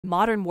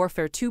Modern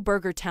Warfare 2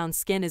 Burger Town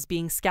skin is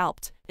being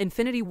scalped.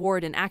 Infinity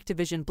Ward and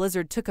Activision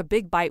Blizzard took a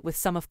big bite with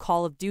some of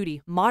Call of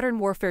Duty Modern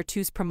Warfare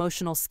 2's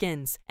promotional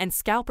skins, and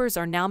scalpers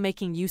are now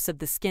making use of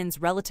the skins'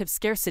 relative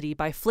scarcity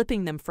by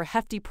flipping them for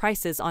hefty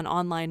prices on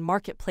online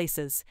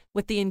marketplaces.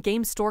 With the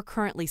in-game store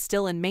currently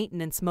still in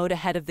maintenance mode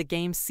ahead of the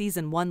game's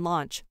Season 1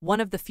 launch, one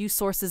of the few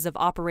sources of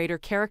operator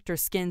character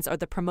skins are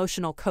the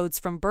promotional codes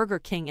from Burger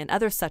King and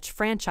other such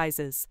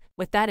franchises.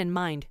 With that in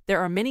mind, there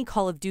are many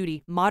Call of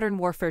Duty Modern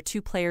Warfare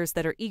 2 players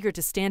that are eager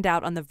to stand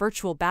out on the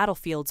virtual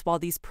battlefields while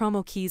these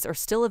promo keys are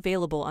still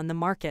available on the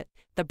market.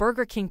 The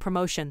Burger King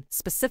promotion,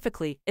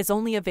 specifically, is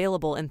only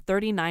available in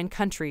 39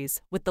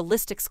 countries, with the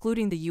list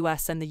excluding the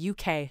US and the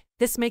UK.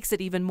 This makes it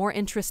even more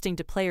interesting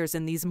to players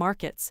in these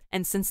markets,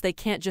 and since they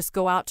can't just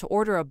go out to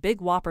order a big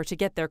Whopper to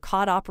get their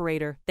COD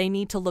operator, they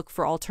need to look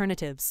for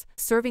alternatives.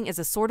 Serving as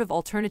a sort of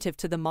alternative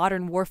to the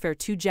Modern Warfare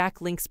 2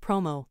 Jack Link's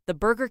promo, the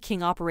Burger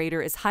King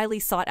operator is highly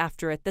sought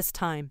after at this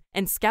time,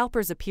 and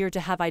scalpers appear to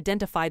have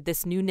identified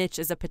this new niche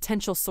as a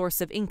potential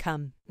source of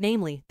income.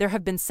 Namely, there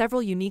have been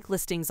several unique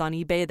listings on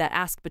eBay that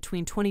ask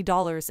between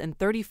 $20 and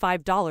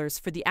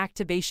 $35 for the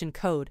activation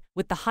code,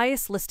 with the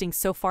highest listing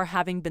so far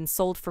having been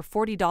sold for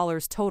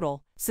 $40 total.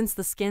 Since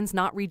the skin's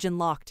not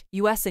region-locked,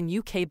 US and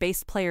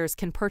UK-based players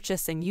can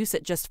purchase and use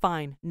it just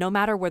fine, no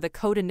matter where the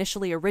code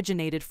initially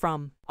originated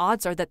from.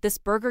 Odds are that this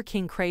Burger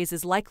King craze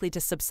is likely to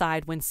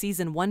subside when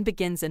Season 1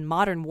 begins in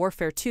Modern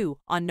Warfare 2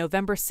 on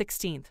November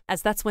 16th,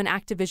 as that's when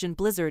Activision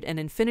Blizzard and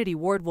Infinity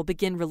Ward will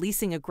begin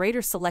releasing a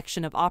greater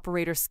selection of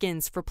operator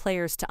skins for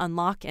players to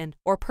unlock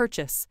or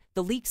purchase.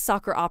 The leaked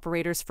soccer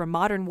operators for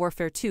Modern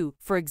Warfare 2,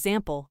 for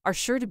example, are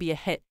sure to be a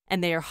hit,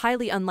 and they are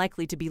highly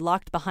unlikely to be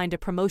locked behind a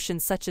promotion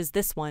such as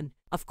this one.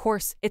 Of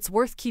course, it's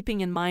worth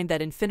keeping in mind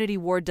that Infinity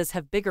Ward does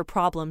have bigger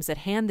problems at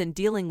hand than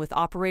dealing with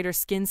operator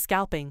skin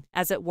scalping,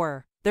 as it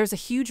were. There's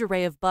a huge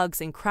array of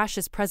bugs and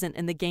crashes present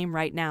in the game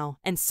right now,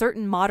 and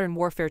certain Modern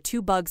Warfare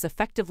 2 bugs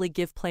effectively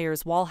give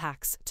players wall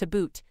hacks, to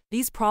boot.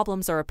 These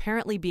problems are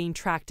apparently being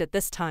tracked at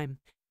this time,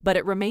 but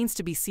it remains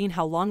to be seen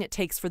how long it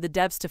takes for the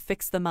devs to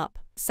fix them up.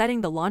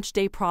 Setting the launch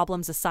day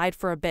problems aside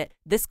for a bit,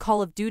 this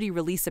Call of Duty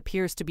release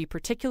appears to be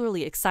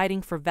particularly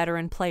exciting for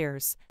veteran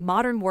players.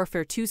 Modern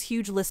Warfare 2's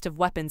huge list of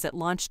weapons at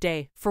launch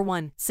day, for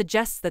one,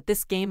 suggests that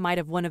this game might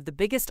have one of the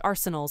biggest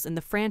arsenals in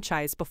the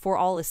franchise before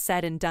all is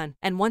said and done,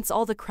 and once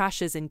all the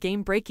crashes and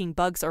game-breaking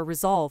bugs are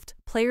resolved,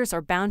 players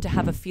are bound to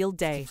have a field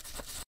day.